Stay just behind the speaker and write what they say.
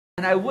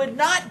And I would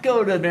not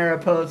go to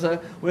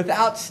Mariposa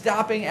without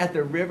stopping at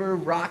the River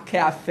Rock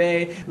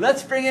Cafe.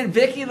 Let's bring in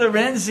Vicki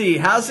Lorenzi.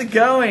 How's it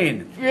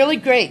going? Really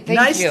great. Thank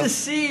nice you. Nice to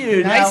see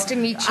you. Nice to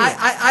meet you.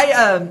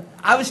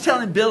 I was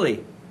telling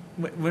Billy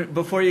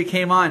before you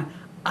came on,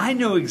 I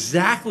know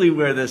exactly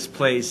where this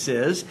place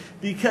is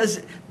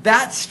because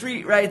that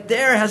street right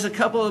there has a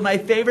couple of my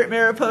favorite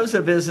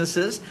Mariposa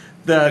businesses,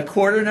 the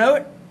Quarter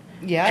Note.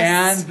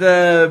 Yes. And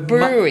the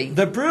brewery.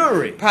 The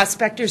brewery.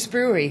 Prospector's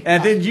Brewery.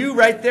 And then you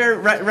right there,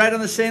 right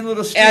on the same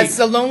little street. As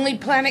the Lonely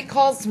Planet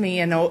calls me,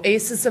 an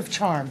oasis of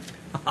charm.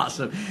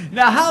 Awesome.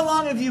 Now, how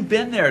long have you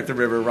been there at the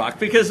River Rock?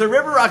 Because the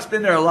River Rock's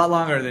been there a lot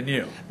longer than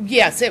you.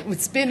 Yes,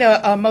 it's been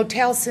a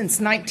motel since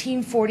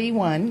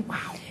 1941. Wow.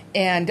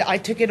 And I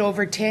took it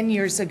over 10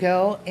 years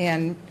ago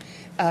and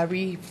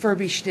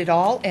refurbished it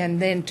all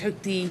and then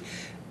took the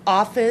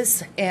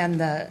office and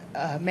the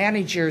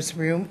manager's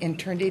room and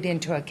turned it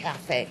into a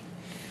cafe.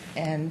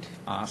 And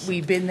awesome.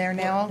 We've been there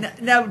now.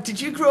 Now, did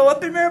you grow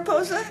up in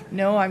Mariposa?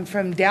 No, I'm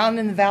from down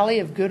in the valley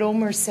of good old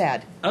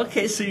Merced.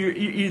 Okay, so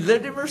you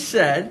lived in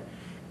Merced,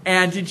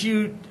 and did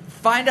you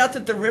find out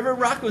that the River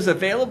Rock was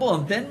available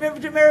and then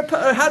moved to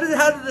Mariposa? How did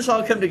this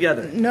all come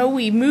together? No,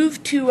 we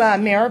moved to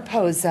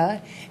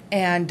Mariposa,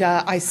 and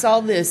I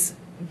saw this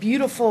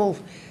beautiful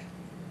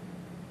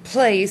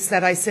place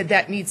that I said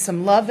that needs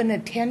some love and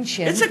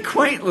attention. It's a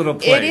quaint little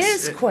place. It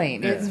is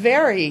quaint. Yeah. It's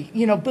very,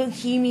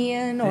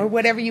 bohemian or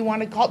whatever you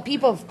want to call it.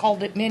 People have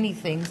called it many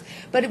things,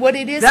 but what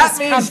it is that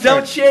means comfort.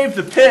 Don't shave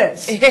the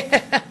pits. No.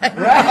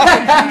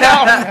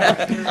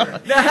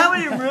 Now, how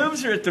many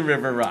rooms are at the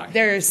River Rock?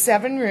 There are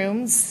 7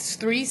 rooms,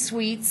 3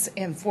 suites,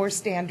 and 4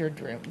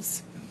 standard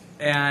rooms.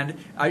 And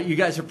you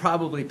guys are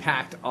probably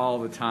packed all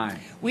the time.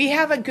 We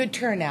have a good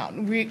turnout.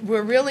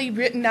 We're really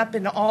written up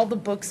in all the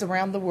books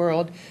around the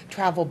world,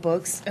 travel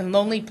books, and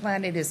Lonely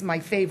Planet is my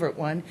favorite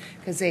one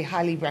because they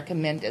highly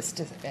recommend us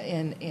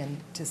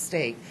to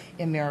stay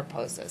in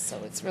Mariposa.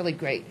 So it's really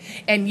great.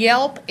 And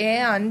Yelp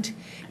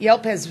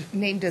has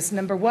named us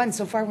 #1.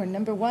 So far, we're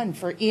 #1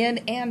 for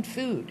inn and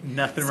food.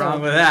 Nothing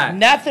wrong with that.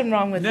 Nothing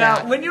wrong with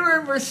that. Now, when you were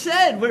in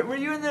Merced, were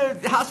you in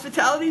the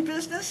hospitality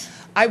business?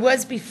 I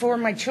was before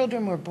my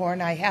children were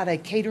born. I had a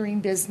catering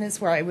business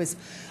where I was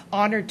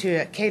honored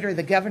to cater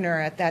the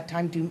governor at that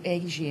time,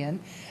 Dumasian.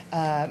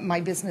 My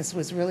business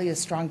was really a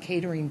strong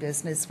catering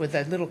business with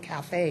a little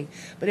cafe,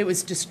 but it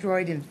was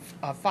destroyed in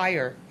a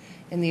fire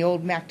in the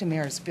old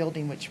McNamara's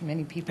building, which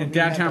many people remember.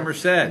 Downtown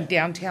Merced. In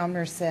downtown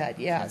Merced,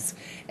 yes.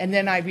 And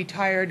then I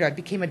retired. I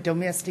became a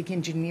domestic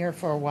engineer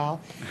for a while.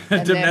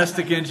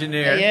 Domestic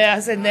engineer.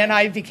 Yes, and then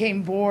I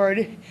became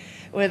bored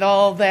with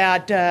all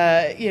that,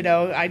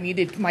 I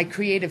needed my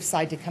creative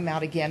side to come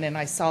out again, and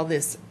I saw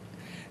this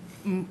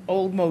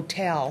old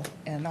motel,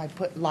 and I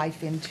put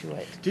life into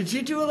it. Did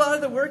you do a lot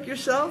of the work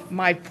yourself?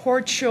 My poor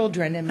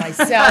children and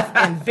myself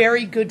and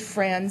very good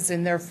friends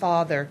and their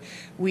father,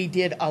 we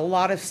did a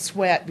lot of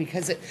sweat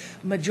because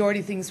majority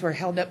of things were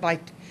held up by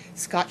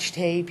Scotch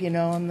tape,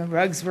 and the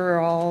rugs were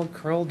all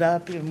curled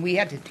up, and we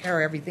had to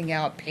tear everything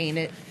out, paint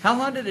it. How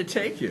long did it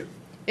take you?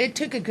 It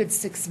took a good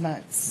 6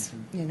 months,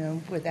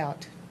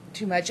 without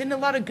too much, and a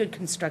lot of good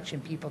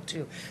construction people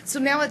too. So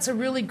now it's a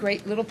really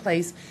great little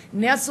place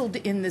nestled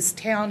in this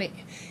town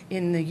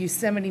in the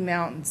Yosemite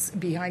Mountains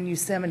behind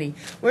Yosemite.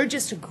 We're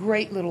just a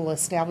great little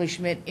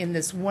establishment in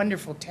this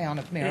wonderful town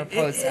of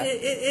Mariposa.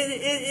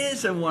 It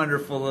is a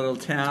wonderful little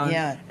town.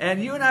 Yeah.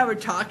 And you and I were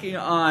talking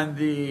on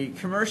the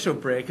commercial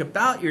break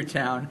about your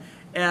town,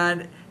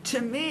 and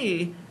to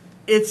me,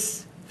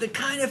 it's the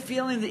kind of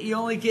feeling that you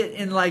only get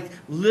in like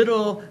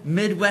little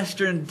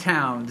Midwestern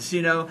towns.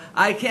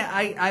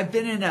 I've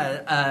been in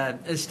a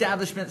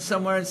establishment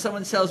somewhere and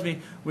someone tells me,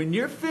 when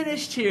you're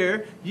finished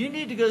here, you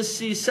need to go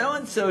see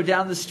so-and-so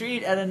down the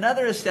street at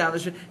another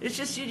establishment. It's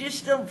just, you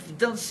just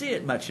don't see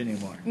it much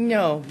anymore.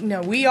 No,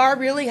 we are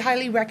really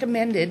highly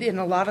recommended in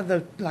a lot of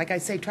the, like I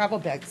say, travel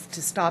bags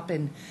to stop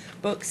in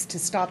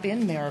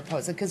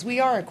Mariposa because we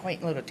are a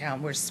quaint little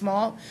town. We're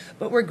small,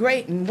 but we're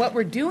great. And what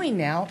we're doing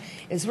now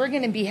is we're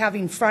going to be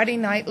having Friday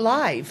Night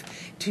Live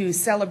to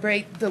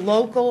celebrate the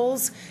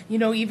locals,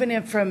 even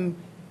if from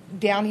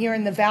down here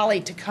in the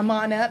valley to come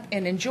on up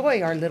and enjoy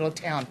our little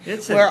town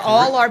where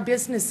all our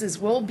businesses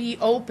will be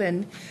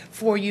open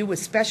for you with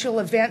special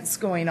events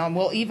going on.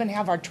 We'll even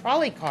have our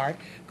trolley car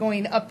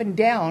going up and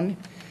down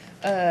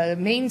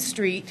Main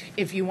Street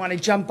if you want to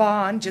jump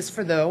on just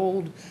for the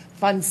old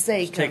fun's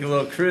sake. Just take a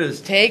little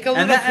cruise. Take a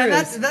little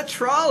cruise. And that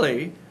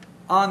trolley,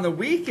 on the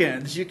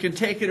weekends, you can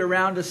take it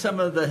around to some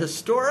of the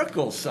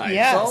historical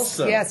sites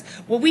also. Yes.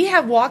 Well, we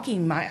have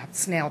walking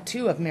maps now,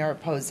 too, of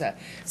Mariposa.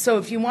 So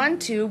if you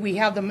want to, we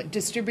have them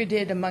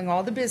distributed among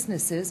all the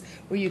businesses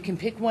where you can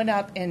pick one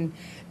up. And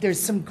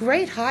there's some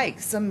great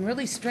hikes, some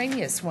really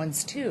strenuous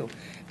ones, too,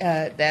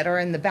 that are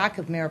in the back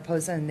of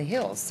Mariposa in the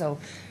hills. So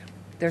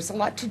There's a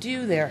lot to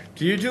do there.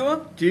 Do you do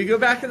them? Do you go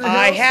back in the hills?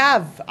 I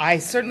have. I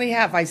certainly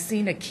have. I've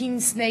seen a king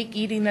snake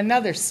eating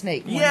another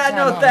snake. Yeah,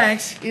 no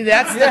thanks.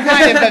 That's the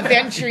kind of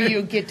adventure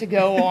you get to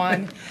go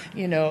on,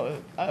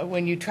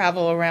 when you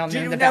travel around.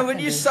 Now, when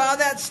you saw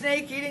that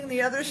snake eating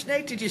the other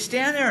snake, did you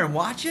stand there and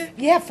watch it?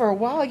 Yeah, for a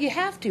while you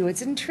have to.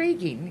 It's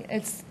intriguing.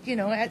 It's,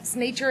 it's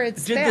nature.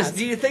 It's best.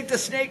 Do you think the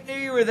snake knew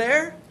you were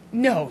there?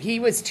 No, he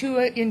was too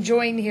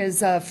enjoying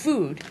his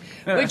food,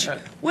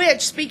 which,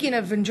 speaking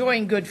of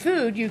enjoying good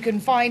food, you can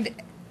find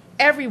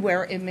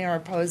everywhere in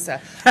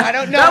Mariposa. I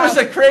don't know. That was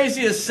the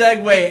craziest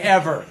segue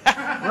ever.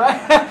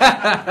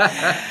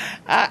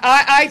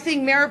 I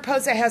think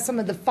Mariposa has some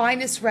of the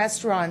finest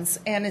restaurants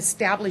and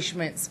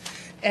establishments.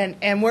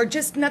 And we're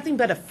just nothing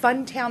but a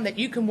fun town that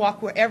you can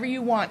walk wherever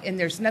you want, and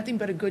there's nothing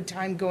but a good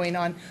time going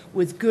on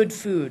with good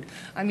food.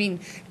 I mean,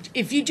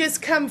 if you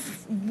just come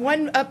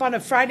up on a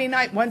Friday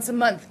night once a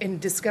month and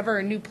discover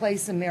a new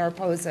place in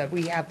Mariposa,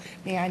 we have,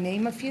 may I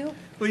name a few?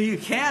 Well, you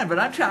can, but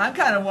I'm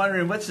kind of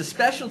wondering what's the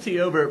specialty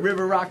over at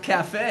River Rock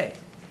Cafe?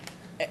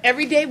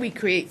 Every day we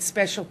create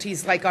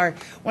specialties. Like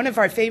one of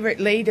our favorite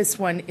latest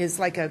one is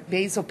like a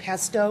basil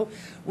pesto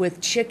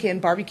with chicken,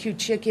 barbecue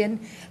chicken,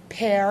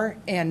 pear,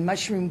 and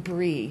mushroom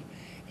brie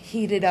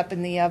heated up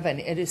in the oven.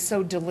 It is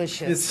so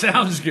delicious. It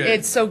sounds good.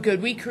 It's so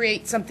good. We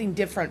create something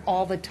different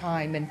all the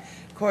time. And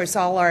of course,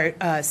 all our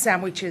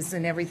sandwiches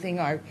and everything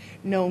are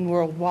known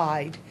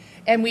worldwide.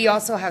 And we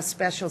also have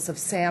specials of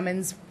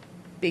salmons,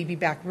 baby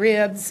back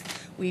ribs.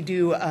 We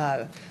do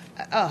a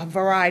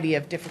variety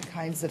of different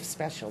kinds of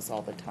specials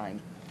all the time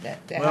that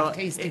have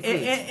tasty foods.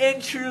 In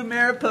true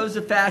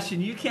Mariposa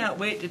fashion, you can't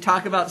wait to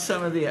talk about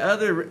some of the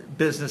other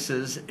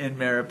businesses in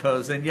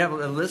Mariposa, and you have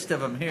a list of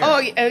them here. Oh,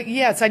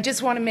 yes. I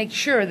just want to make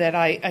sure that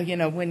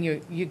when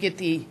you get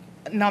the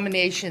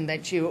nomination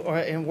that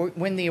and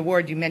win the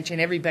award, you mention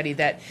everybody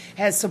that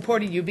has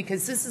supported you,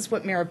 because this is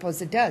what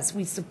Mariposa does.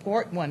 We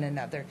support one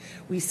another.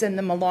 We send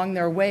them along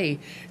their way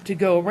to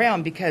go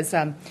around, because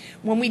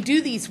when we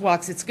do these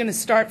walks, it's going to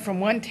start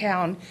from one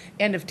town,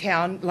 end of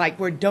town, like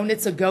where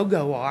Donuts A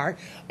Go-Go are,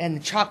 and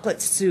the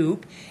chocolate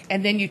soup,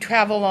 and then you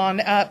travel on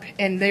up,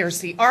 and there's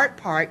the art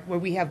park where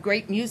we have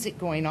great music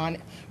going on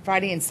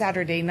Friday and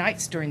Saturday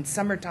nights during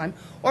summertime,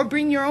 or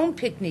bring your own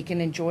picnic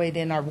and enjoy it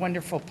in our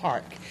wonderful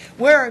park.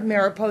 We're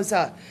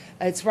Mariposa,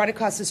 it's right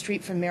across the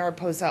street from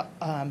Mariposa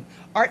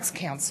Arts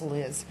Council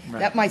is. Right.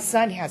 That my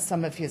son has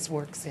some of his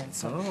works in,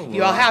 so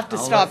you'll have to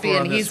I'll stop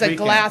in. He's a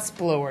glass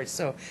blower,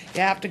 so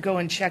you have to go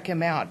and check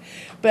him out.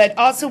 But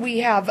also we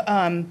have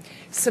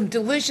some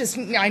delicious,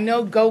 I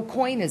know Go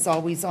Coin is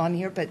always on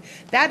here, but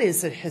that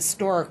is a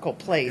historical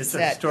place. It's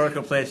a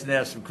historical place, and they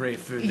have some great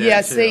food there,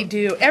 yes, too. they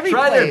do.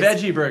 Try their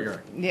veggie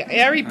burger. Yeah,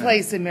 every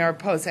place in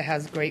Mariposa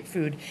has great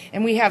food.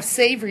 And we have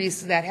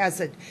savories that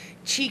has a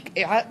chic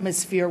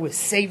atmosphere with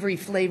savory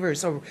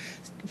flavors, or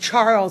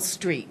Charles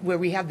Street, where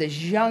we have this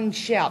young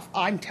chef.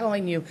 I'm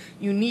telling you,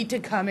 you need to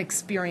come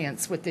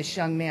experience what this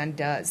young man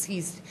does.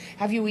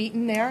 Have you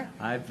eaten there?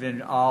 I've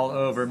been all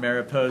over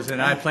Mariposa,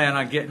 and I plan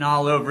on getting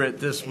all over it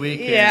this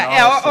weekend.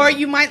 Yeah, or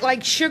you might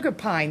like Sugar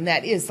Pine.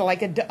 That is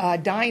like a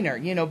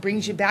diner,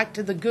 brings you back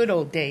to the good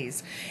old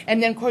days.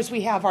 And then, of course,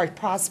 we have our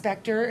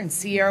Prospector and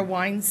Sierra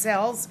wine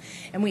cells,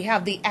 and we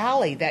have the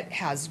Alley that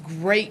has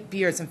great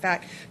beers. In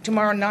fact,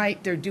 tomorrow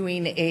night they're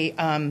doing a,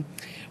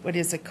 what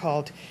is it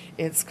called?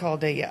 It's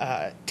called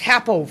a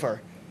tap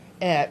over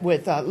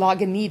with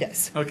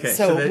Lagunitas. Okay,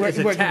 so it's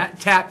a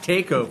tap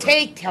takeover.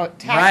 Tap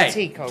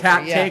takeover.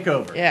 Tap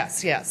takeover.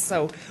 Yes.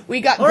 So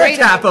we got great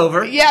tap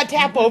over. Yeah,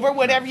 tap over,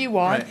 whatever you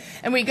want. Right.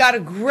 And we got a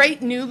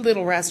great new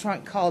little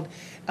restaurant called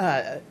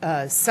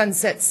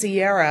Sunset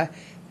Sierra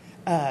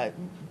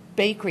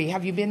Bakery.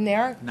 Have you been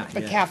there? Not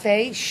the yet.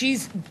 cafe.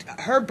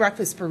 Her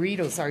breakfast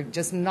burritos are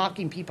just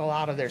knocking people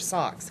out of their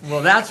socks.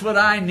 Well, that's what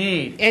I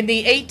need. And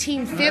the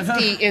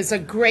 1850 is a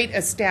great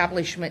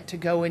establishment to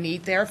go and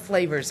eat. Their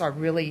flavors are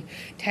really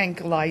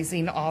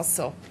tantalizing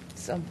also.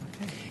 So,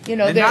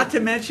 and not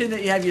to mention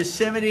that you have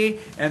Yosemite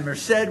and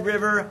Merced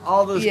River,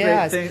 all those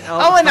yes. great things.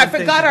 And I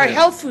forgot our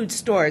health food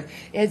store.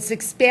 It's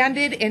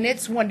expanded, and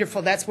it's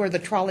wonderful. That's where the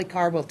trolley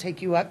car will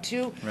take you up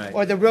to, right.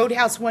 Or the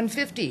Roadhouse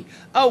 150.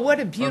 Oh, what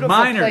a beautiful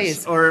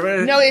place.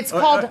 No, it's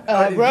called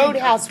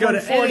Roadhouse 140. Go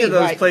to any of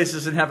those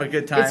places and have a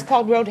good time. It's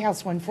called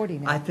Roadhouse 140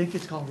 now. I think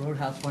it's called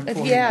Roadhouse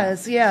 140.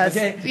 Yes.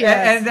 Okay,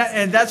 yes.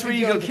 And that's where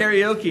you go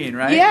karaokeing,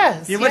 right?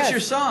 Yes. What's your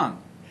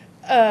song?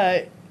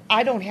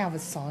 I don't have a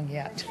song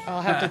yet.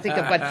 I'll have to think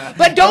of one.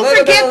 But don't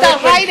forget the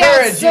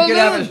Hideout Saloon. You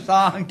can have a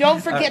song.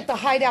 Don't forget the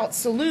Hideout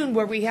Saloon,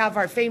 where we have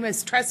our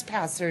famous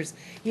Trespassers.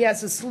 He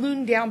has a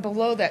saloon down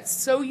below that's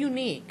so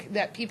unique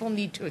that people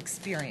need to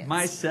experience.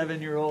 My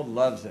 7-year-old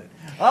loves it.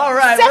 All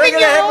right.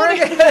 7-year-old?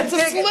 It's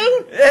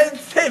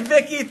a saloon?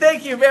 Vicki,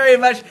 thank you very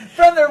much.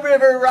 From the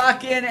River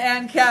Rock Inn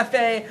and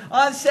Cafe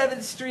on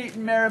 7th Street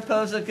in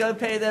Mariposa. Go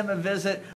pay them a visit.